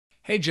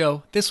Hey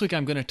Joe, this week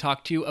I'm going to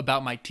talk to you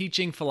about my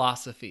teaching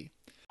philosophy.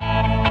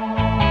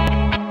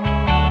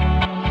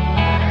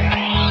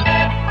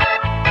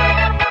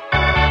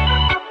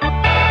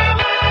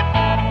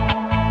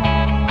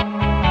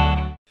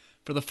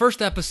 For the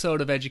first episode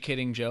of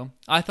Educating Joe,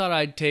 I thought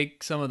I'd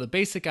take some of the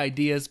basic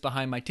ideas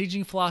behind my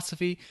teaching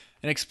philosophy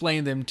and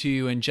explain them to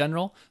you in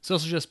general. So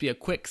this will just be a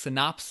quick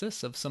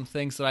synopsis of some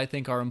things that I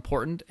think are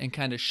important and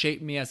kind of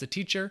shape me as a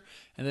teacher.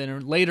 And then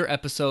in later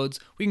episodes,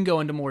 we can go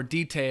into more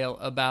detail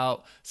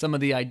about some of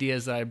the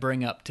ideas that I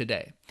bring up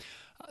today.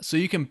 So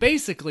you can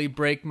basically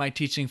break my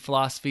teaching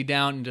philosophy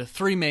down into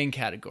three main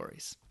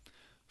categories.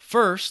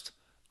 First,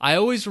 I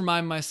always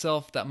remind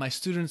myself that my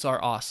students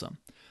are awesome.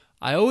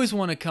 I always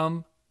want to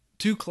come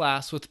to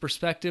class with the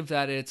perspective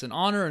that it's an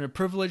honor and a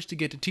privilege to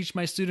get to teach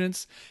my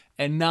students,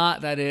 and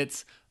not that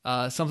it's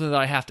something that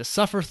I have to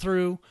suffer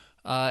through,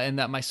 and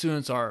that my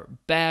students are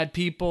bad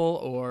people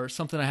or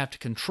something I have to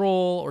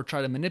control or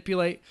try to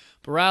manipulate,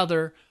 but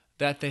rather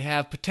that they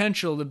have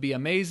potential to be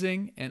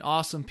amazing and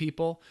awesome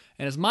people,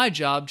 and it's my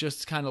job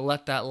just to kind of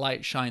let that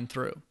light shine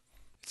through.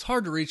 It's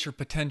hard to reach your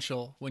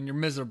potential when you're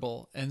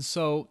miserable, and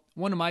so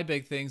one of my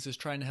big things is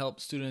trying to help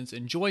students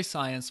enjoy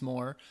science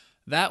more.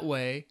 That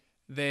way,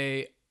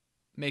 they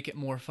make it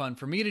more fun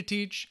for me to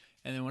teach,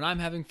 and then when I'm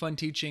having fun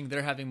teaching,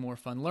 they're having more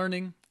fun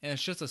learning, and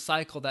it's just a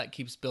cycle that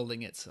keeps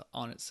building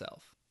on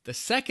itself. The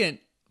second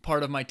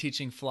part of my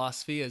teaching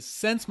philosophy is,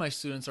 since my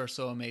students are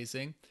so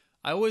amazing,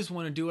 I always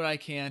want to do what I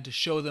can to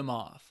show them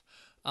off.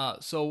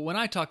 So when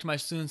I talk to my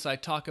students, I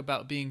talk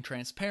about being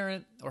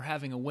transparent or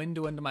having a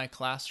window into my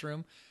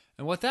classroom,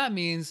 and what that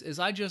means is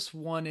I just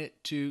want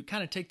it to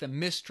kind of take the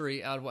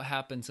mystery out of what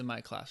happens in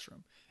my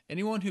classroom.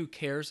 Anyone who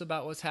cares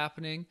about what's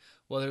happening,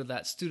 whether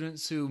that's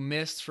students who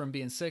missed from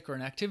being sick or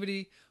an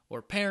activity,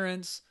 or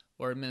parents,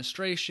 or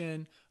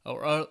administration,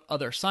 or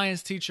other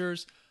science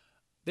teachers,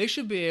 they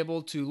should be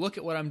able to look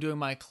at what I'm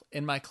doing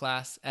in my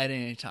class at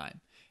any time.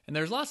 And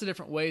there's lots of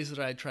different ways that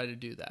I try to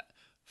do that.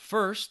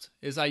 First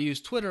is I use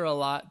Twitter a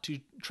lot to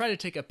try to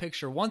take a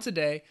picture once a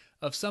day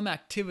of some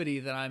activity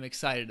that I'm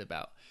excited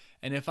about.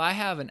 And if I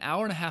have an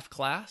hour and a half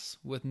class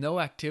with no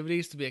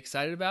activities to be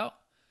excited about,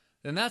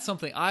 then that's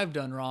something I've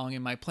done wrong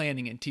in my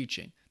planning and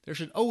teaching. There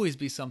should always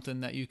be something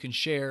that you can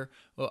share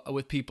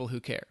with people who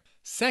care.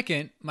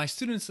 Second, my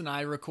students and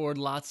I record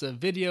lots of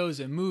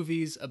videos and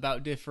movies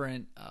about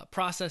different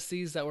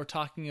processes that we're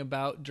talking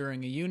about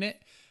during a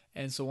unit.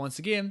 And so once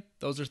again,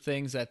 those are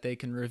things that they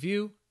can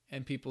review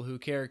and people who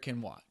care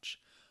can watch.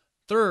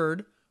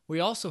 Third, we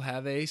also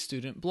have a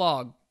student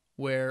blog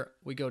where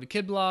we go to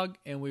KidBlog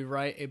and we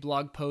write a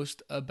blog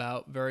post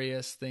about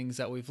various things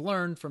that we've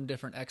learned from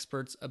different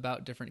experts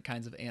about different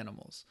kinds of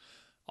animals.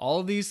 All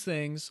of these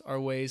things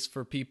are ways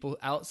for people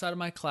outside of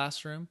my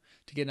classroom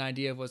to get an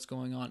idea of what's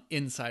going on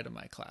inside of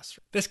my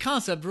classroom. This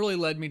concept really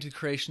led me to the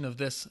creation of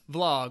this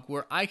vlog,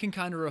 where I can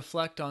kind of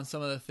reflect on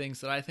some of the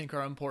things that I think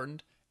are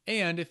important,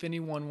 and if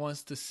anyone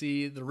wants to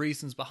see the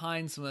reasons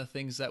behind some of the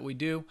things that we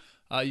do,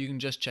 you can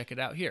just check it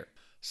out here.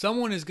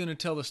 Someone is going to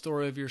tell the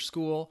story of your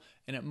school,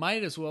 and it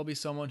might as well be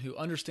someone who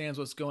understands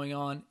what's going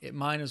on. It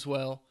might as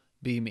well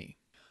be me.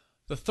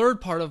 The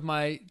third part of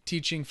my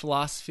teaching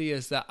philosophy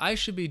is that I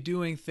should be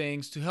doing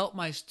things to help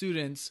my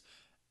students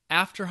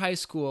after high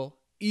school,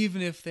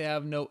 even if they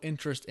have no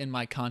interest in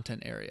my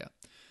content area.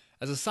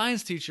 As a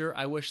science teacher,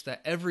 I wish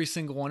that every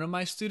single one of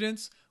my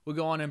students would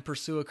go on and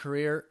pursue a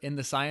career in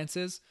the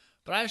sciences,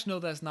 but I just know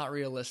that's not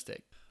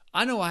realistic.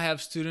 I know I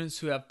have students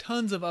who have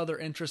tons of other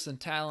interests and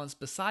talents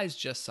besides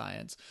just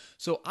science,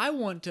 so I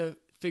want to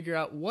figure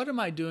out, what am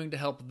I doing to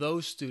help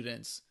those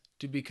students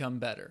to become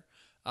better?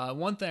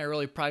 One thing I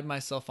really pride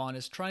myself on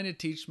is trying to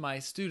teach my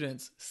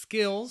students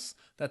skills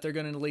that they're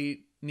going to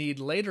need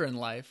later in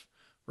life,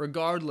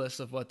 regardless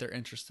of what they're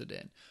interested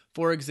in.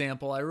 For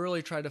example, I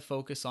really try to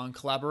focus on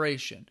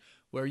collaboration,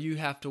 where you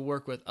have to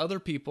work with other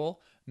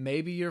people,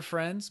 maybe your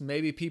friends,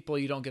 maybe people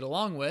you don't get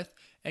along with,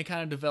 and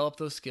kind of develop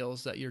those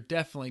skills that you're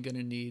definitely going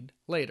to need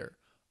later.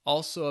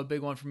 Also, a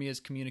big one for me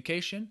is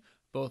communication,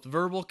 both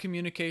verbal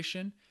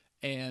communication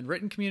and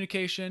written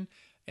communication.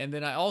 And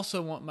then I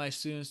also want my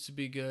students to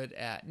be good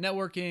at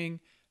networking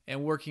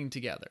and working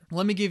together.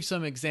 Let me give you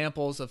some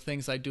examples of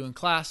things I do in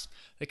class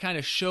that kind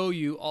of show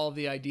you all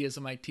the ideas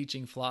of my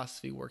teaching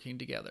philosophy working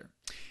together.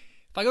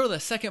 If I go to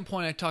the second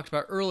point I talked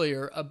about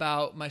earlier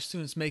about my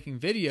students making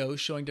videos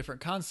showing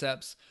different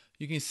concepts,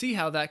 you can see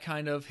how that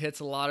kind of hits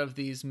a lot of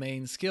these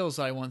main skills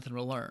that I want them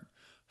to learn.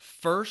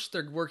 First,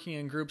 they're working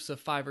in groups of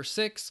 5 or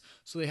 6,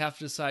 so they have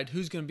to decide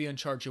who's going to be in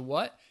charge of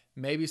what.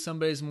 Maybe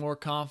somebody's more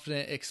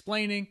confident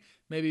explaining.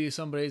 Maybe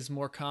somebody's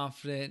more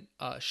confident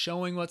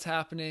showing what's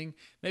happening.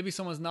 Maybe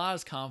someone's not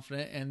as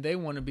confident and they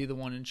want to be the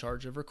one in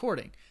charge of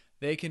recording.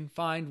 They can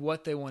find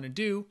what they want to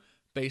do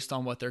based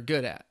on what they're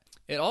good at.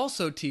 It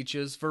also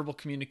teaches verbal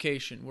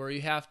communication, where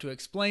you have to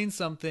explain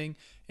something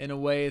in a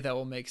way that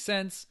will make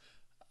sense,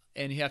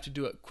 and you have to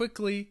do it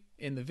quickly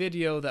in the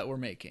video that we're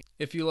making.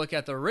 If you look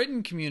at the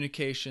written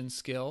communication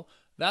skill,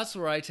 that's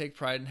where I take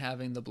pride in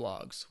having the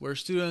blogs, where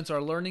students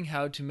are learning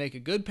how to make a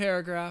good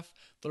paragraph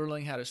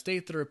learning how to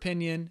state their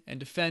opinion and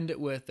defend it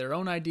with their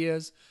own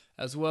ideas,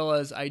 as well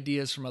as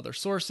ideas from other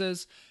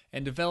sources,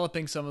 and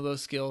developing some of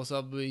those skills that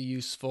will be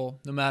useful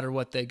no matter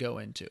what they go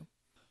into.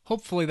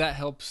 Hopefully that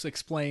helps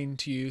explain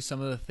to you some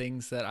of the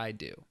things that I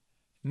do.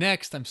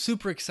 Next, I'm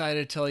super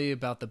excited to tell you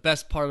about the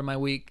best part of my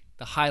week,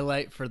 the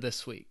highlight for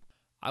this week.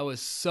 I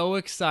was so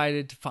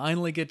excited to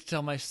finally get to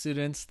tell my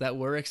students that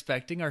we're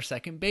expecting our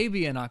second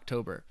baby in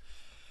October.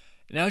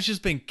 Now it's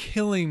just been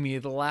killing me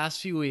the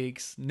last few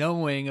weeks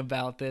knowing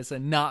about this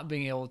and not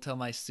being able to tell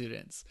my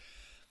students.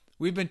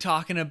 We've been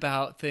talking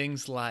about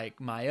things like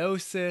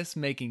meiosis,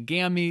 making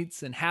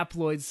gametes and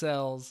haploid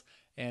cells,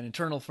 and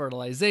internal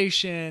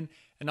fertilization,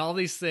 and all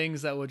these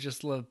things that would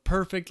just live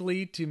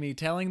perfectly to me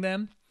telling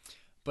them.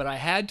 But I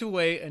had to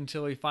wait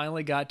until we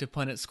finally got to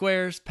Punnett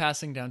squares,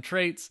 passing down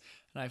traits,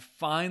 and I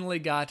finally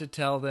got to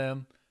tell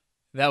them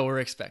that we're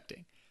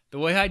expecting. The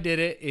way I did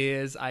it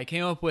is I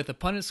came up with a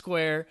Punnett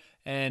square,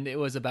 and it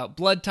was about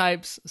blood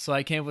types. So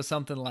I came up with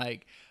something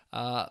like,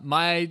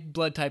 my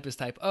blood type is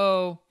type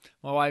O,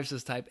 my wife's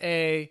is type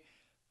A,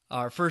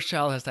 our first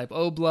child has type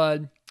O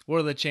blood. What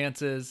are the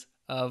chances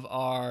of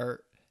our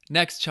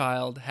next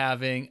child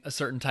having a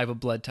certain type of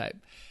blood type?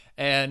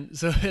 And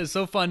so it's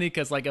so funny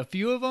because like a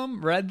few of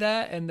them read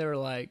that and they were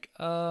like,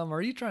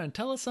 are you trying to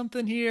tell us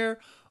something here?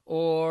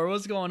 Or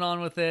what's going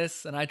on with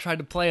this? And I tried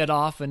to play it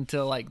off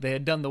until like they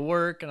had done the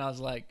work, and I was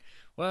like,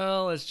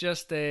 well, it's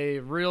just a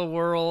real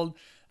world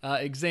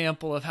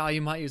example of how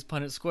you might use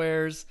Punnett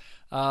squares.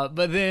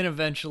 But then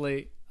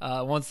eventually,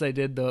 once they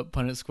did the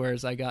Punnett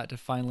squares, I got to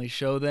finally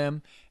show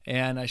them,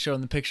 and I showed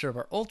them the picture of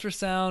our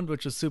ultrasound,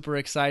 which was super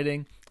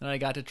exciting. And I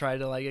got to try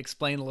to like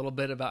explain a little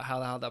bit about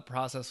how that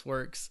process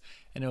works,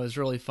 and it was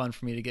really fun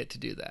for me to get to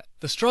do that.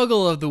 The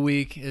struggle of the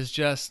week is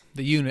just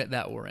the unit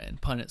that we're in,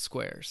 Punnett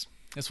squares.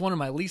 It's one of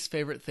my least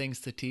favorite things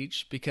to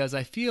teach because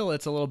I feel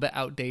it's a little bit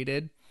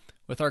outdated.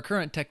 With our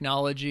current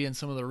technology and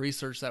some of the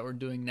research that we're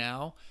doing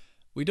now,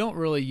 we don't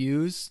really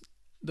use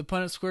the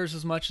Punnett squares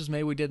as much as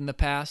maybe we did in the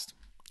past,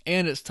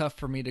 and it's tough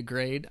for me to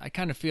grade. I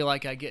kind of feel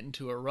like I get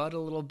into a rut a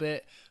little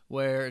bit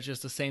where it's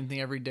just the same thing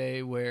every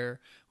day, where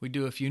we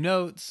do a few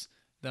notes,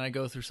 then I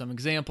go through some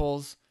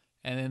examples,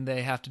 and then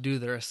they have to do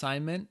their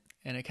assignment,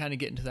 and I kind of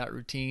get into that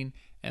routine.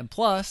 And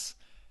plus,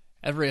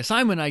 every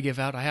assignment I give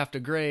out, I have to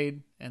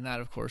grade, and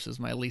that, of course, is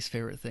my least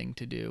favorite thing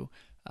to do.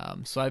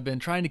 So I've been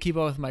trying to keep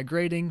up with my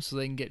grading so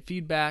they can get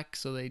feedback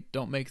so they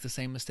don't make the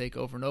same mistake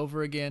over and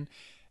over again.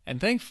 And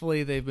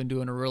thankfully, they've been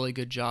doing a really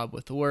good job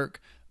with the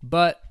work,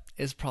 but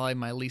it's probably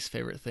my least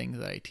favorite thing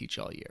that I teach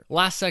all year.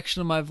 Last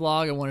section of my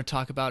vlog, I want to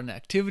talk about an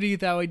activity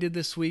that I did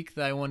this week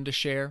that I wanted to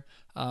share.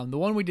 The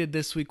one we did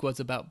this week was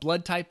about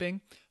blood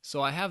typing.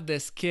 So I have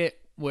this kit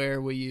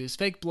where we use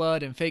fake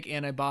blood and fake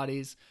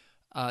antibodies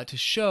to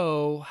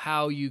show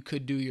how you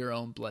could do your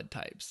own blood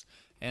types.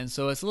 And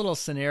so it's a little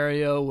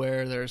scenario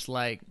where there's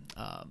like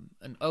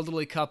an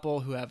elderly couple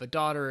who have a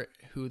daughter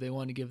who they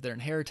want to give their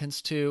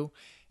inheritance to,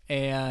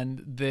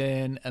 and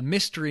then a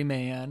mystery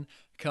man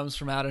comes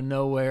from out of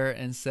nowhere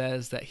and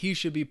says that he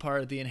should be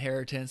part of the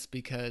inheritance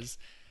because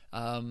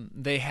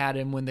they had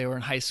him when they were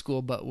in high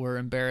school but were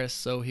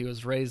embarrassed, so he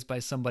was raised by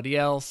somebody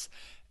else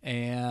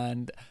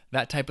and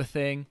that type of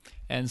thing.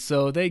 And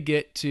so they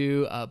get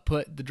to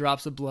put the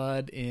drops of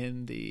blood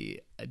in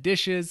the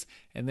dishes,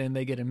 and then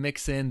they get to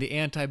mix in the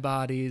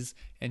antibodies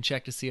and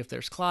check to see if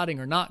there's clotting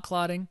or not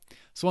clotting.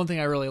 So one thing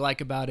I really like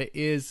about it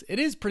is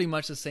pretty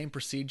much the same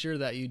procedure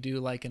that you do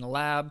like in a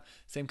lab,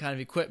 same kind of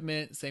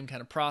equipment, same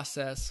kind of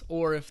process,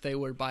 or if they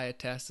were by a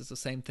test, it's the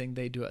same thing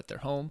they do at their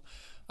home.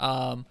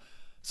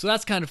 So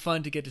that's kind of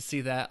fun to get to see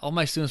that. All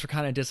my students were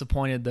kind of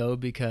disappointed though,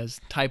 because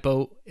type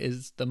O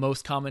is the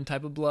most common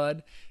type of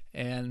blood,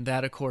 and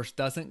that of course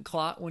doesn't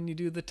clot when you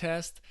do the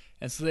test.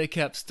 And so they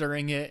kept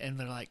stirring it, and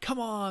they're like, come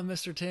on,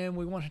 Mr. Tim,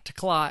 we want it to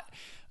clot.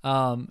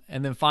 And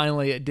then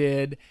finally it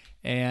did,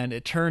 and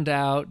it turned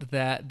out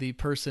that the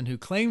person who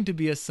claimed to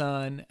be a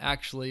son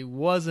actually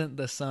wasn't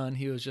the son.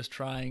 He was just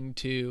trying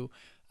to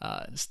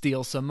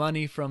steal some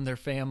money from their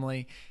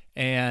family.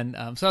 And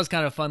so that was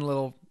kind of a fun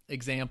little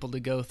example to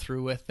go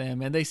through with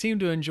them, and they seemed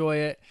to enjoy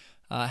it.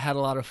 Had a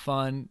lot of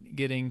fun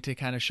getting to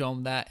kind of show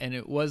them that, and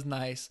it was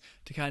nice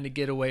to kind of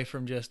get away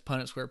from just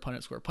Punnett square,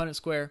 Punnett square, Punnett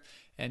square,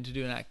 and to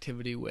do an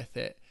activity with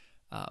it.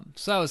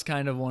 So that was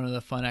kind of one of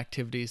the fun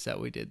activities that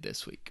we did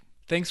this week.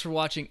 Thanks for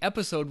watching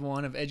episode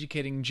 1 of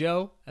Educating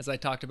Joe, as I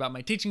talked about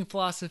my teaching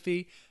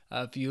philosophy.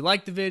 If you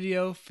liked the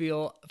video,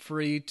 feel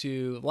free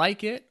to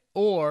like it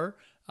or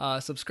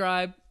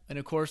subscribe. And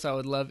of course, I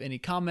would love any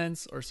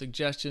comments or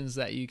suggestions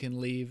that you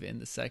can leave in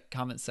the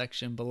comment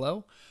section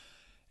below.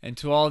 And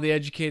to all the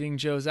Educating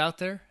Joes out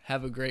there,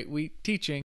 have a great week teaching.